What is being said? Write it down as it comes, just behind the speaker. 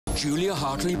Julia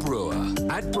Hartley-Brewer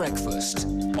at breakfast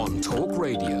on Talk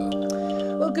Radio.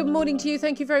 Well, good morning to you.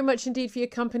 Thank you very much indeed for your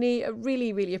company. I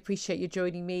really, really appreciate you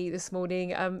joining me this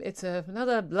morning. It's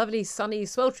another lovely, sunny,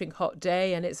 sweltering hot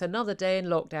day, and it's another day in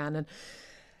lockdown. And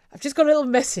I've just got a little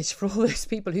message for all those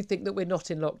people who think that we're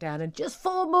not in lockdown and just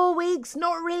 4 more weeks,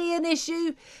 not really an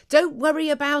issue. Don't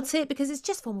worry about it because it's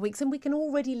just 4 more weeks and we can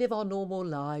already live our normal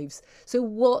lives. So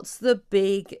what's the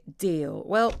big deal?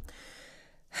 Well,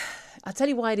 I'll tell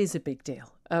you why it is a big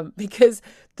deal. Because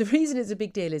the reason it's a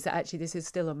big deal is that actually this is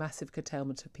still a massive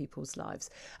curtailment of people's lives,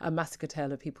 a massive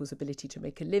curtailment of people's ability to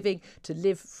make a living, to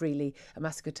live freely, a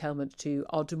massive curtailment to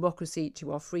our democracy,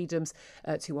 to our freedoms,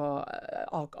 to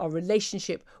our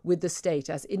relationship with the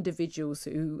state as individuals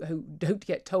who don't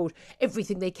get told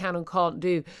everything they can and can't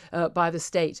do by the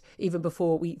state, even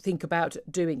before we think about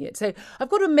doing it. So I've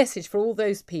got a message for all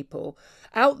those people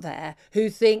out there who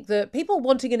think that people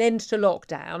wanting an end to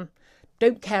lockdown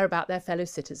don't care about their fellow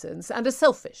citizens and are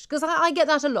selfish, because I get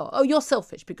that a lot. Oh, you're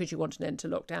selfish because you want an end to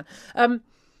lockdown.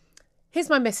 Here's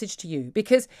my message to you,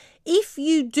 because if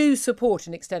you do support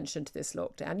an extension to this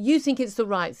lockdown, you think it's the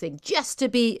right thing just to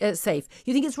be safe.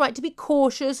 You think it's right to be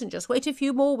cautious and just wait a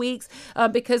few more weeks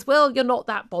because, well, you're not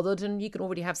that bothered and you can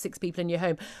already have 6 people in your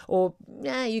home. Or,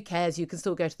 who cares? You can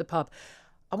still go to the pub.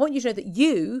 I want you to know that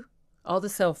you are the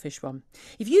selfish one.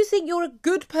 If you think you're a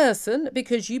good person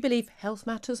because you believe health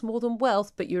matters more than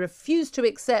wealth, but you refuse to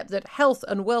accept that health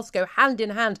and wealth go hand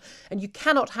in hand and you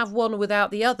cannot have one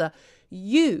without the other,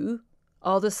 you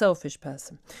are the selfish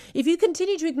person. If you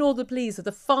continue to ignore the pleas of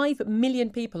the 5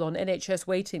 million people on NHS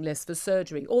waiting lists for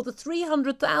surgery, or the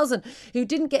 300,000 who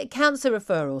didn't get cancer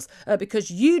referrals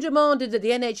because you demanded that the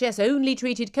NHS only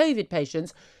treated COVID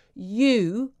patients,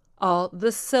 you are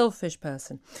the selfish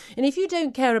person. And if you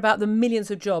don't care about the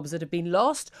millions of jobs that have been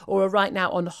lost or are right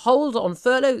now on hold, on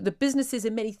furlough, the businesses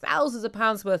in many thousands of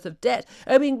pounds worth of debt,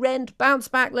 owing rent, bounce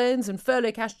back loans and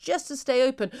furlough cash just to stay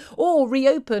open or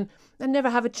reopen and never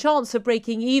have a chance of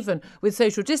breaking even with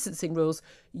social distancing rules,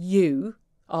 you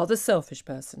are the selfish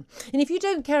person. And if you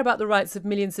don't care about the rights of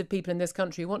millions of people in this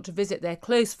country who want to visit their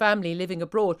close family living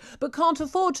abroad but can't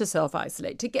afford to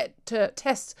self-isolate, to get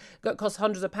tests that cost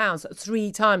hundreds of pounds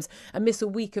 3 times and miss a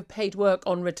week of paid work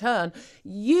on return,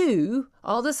 you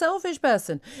are the selfish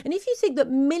person. And if you think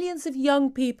that millions of young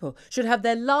people should have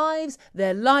their lives,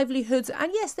 their livelihoods,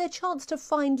 and yes, their chance to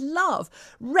find love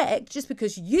wrecked just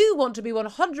because you want to be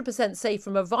 100% safe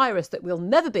from a virus that we'll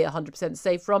never be 100%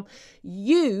 safe from,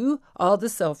 you are the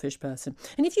selfish person.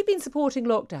 And if you've been supporting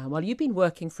lockdown while you've been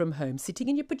working from home, sitting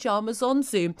in your pyjamas on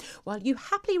Zoom, while you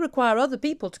happily require other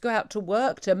people to go out to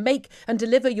work to make and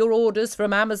deliver your orders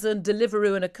from Amazon,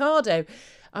 Deliveroo and Ocado,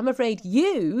 I'm afraid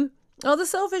you are the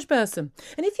selfish person.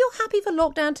 And if you're happy for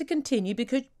lockdown to continue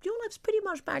because your life's pretty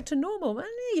much back to normal, well,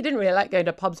 you didn't really like going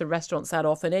to pubs and restaurants that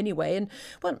often anyway, and,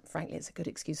 well, frankly, it's a good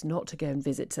excuse not to go and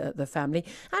visit the family,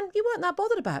 and you weren't that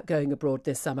bothered about going abroad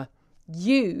this summer,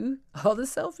 you are the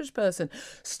selfish person.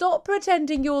 Stop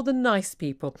pretending you're the nice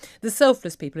people, the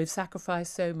selfless people who've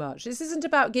sacrificed so much. This isn't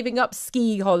about giving up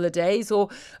ski holidays or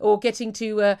getting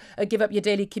to give up your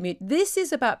daily commute. This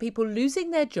is about people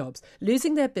losing their jobs,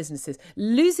 losing their businesses,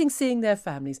 losing seeing their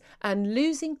families, and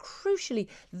losing, crucially,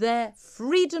 their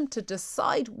freedom to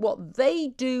decide what they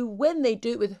do, when they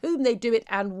do it, with whom they do it,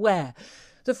 and where.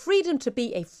 The freedom to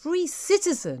be a free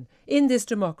citizen in this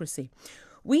democracy.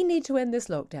 We need to end this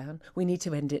lockdown. We need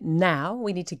to end it now.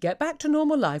 We need to get back to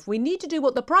normal life. We need to do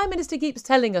what the Prime Minister keeps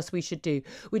telling us we should do,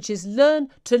 which is learn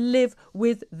to live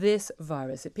with this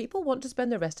virus. If people want to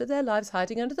spend the rest of their lives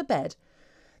hiding under the bed,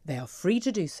 they are free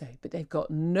to do so, but they've got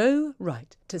no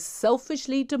right to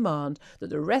selfishly demand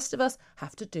that the rest of us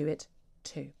have to do it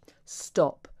too.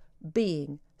 Stop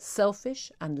being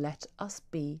selfish and let us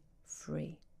be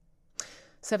free.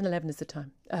 7:11 is the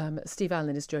time. Steve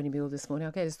Allen is joining me all this morning.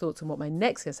 I'll get his thoughts on what my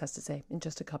next guest has to say in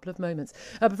just a couple of moments.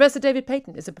 Professor David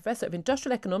Payton is a professor of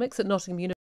industrial economics at Nottingham University.